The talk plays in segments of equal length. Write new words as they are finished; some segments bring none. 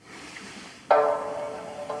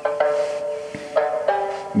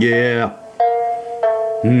Yeah.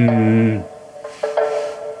 Thank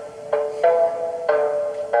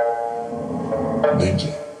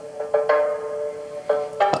you.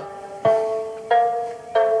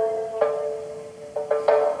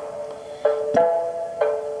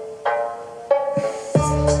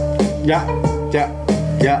 Ja, ja,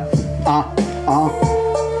 ja,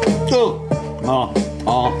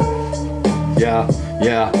 ja,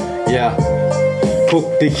 ja, ja.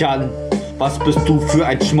 Guck dich an, was bist du für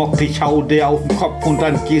ein Schmock? Ich hau dir auf den Kopf und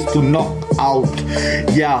dann gehst du Knockout.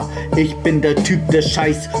 Ja, ich bin der Typ, der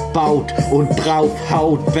Scheiß baut und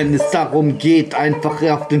draufhaut, wenn es darum geht, einfach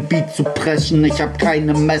auf den Beat zu preschen. Ich hab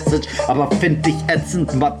keine Message, aber find dich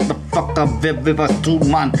ätzend, Motherfucker, wer will was tun,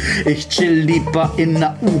 Mann? Ich chill lieber in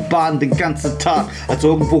der U-Bahn den ganzen Tag, als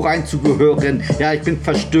irgendwo reinzugehören. Ja, ich bin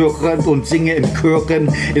verstörend und singe in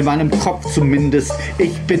Chören, in meinem Kopf zumindest.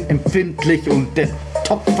 Ich bin empfindlich und der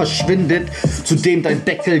Topf verschwindet, zu dem dein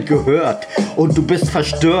Deckel gehört. Und du bist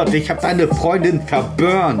verstört, ich hab deine Freundin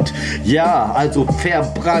verburnt. Ja, also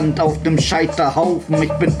verbrannt auf dem Scheiterhaufen.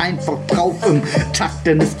 Ich bin einfach drauf im Takt,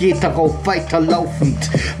 denn es geht darauf weiterlaufend.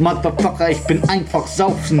 Motherfucker, ich bin einfach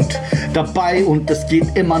saufend dabei und es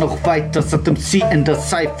geht immer noch weiter. Seit dem C in der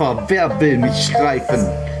Cypher, wer will mich streifen?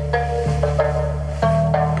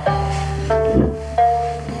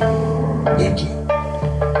 Thank you.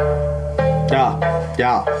 Ja,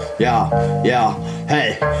 ja, ja, ja,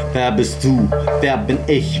 hey, wer bist du? Wer bin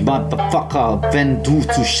ich, Motherfucker? Wenn du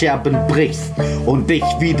zu Scherben brichst und dich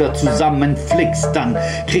wieder zusammenflickst, dann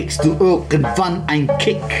kriegst du irgendwann einen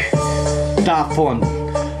Kick davon.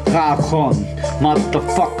 Dragon,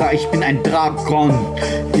 Motherfucker, ich bin ein Dragon.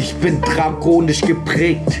 Ich bin dragonisch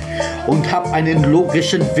geprägt und hab einen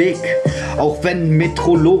logischen Weg, auch wenn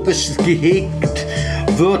meteorologisch gehegt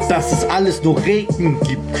wird, dass es alles nur Regen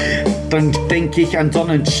gibt. Dann denke ich an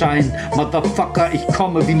Sonnenschein. Motherfucker, ich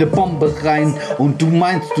komme wie eine Bombe rein. Und du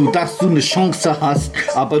meinst dass du eine Chance hast,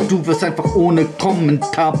 aber du wirst einfach ohne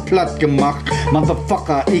Kommentar platt gemacht.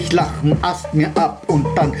 Motherfucker, ich lach einen Ast mir ab und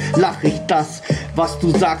dann lach ich das, was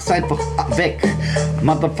du sagst, einfach weg.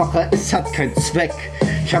 Motherfucker, es hat keinen Zweck.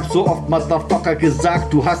 Ich hab so oft Motherfucker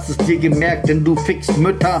gesagt, du hast es dir gemerkt, denn du fickst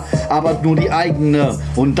Mütter, aber nur die eigene.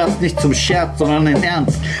 Und das nicht zum Scherz, sondern in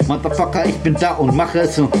Ernst. Motherfucker, ich bin da und mache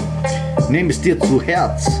es. Nehm es dir zu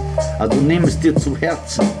Herz. Also nehm es dir zu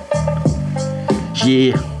Herzen.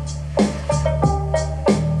 Yeah.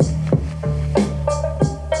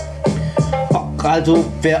 Also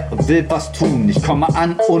wer will was tun? Ich komme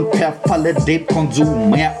an und verfalle dem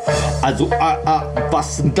Konsum. Ja, also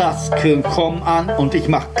was denn das? Komm an und ich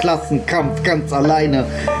mach Klassenkampf ganz alleine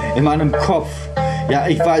in meinem Kopf. Ja,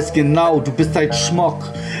 ich weiß genau, du bist ein Schmock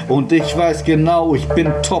und ich weiß genau, ich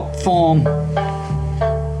bin Topform.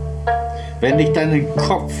 Wenn ich deinen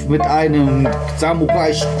Kopf mit einem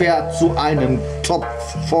Samurai-Schwert zu einem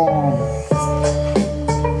Topform.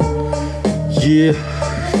 Yeah.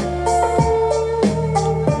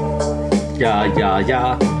 Ja, ja,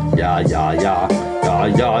 ja, ja, ja, ja, ja,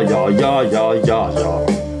 ja, ja, ja, ja, ja, ja.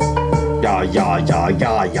 Ja, ja, ja,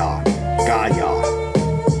 ja, ja, Gaia.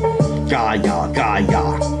 Gaia, Gaia,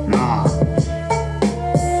 na.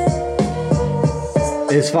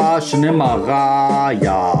 Es war schon immer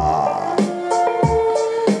Raya.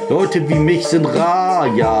 Leute wie mich sind rar,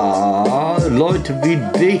 ja. Leute wie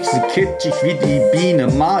dich sind kitschig wie die Biene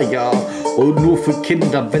Maya. Und nur für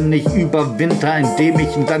Kinder, wenn ich überwinter, indem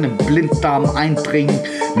ich in deinen Blinddarm eindring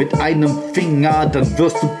mit einem Finger, dann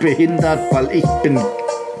wirst du behindert, weil ich bin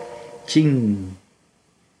King.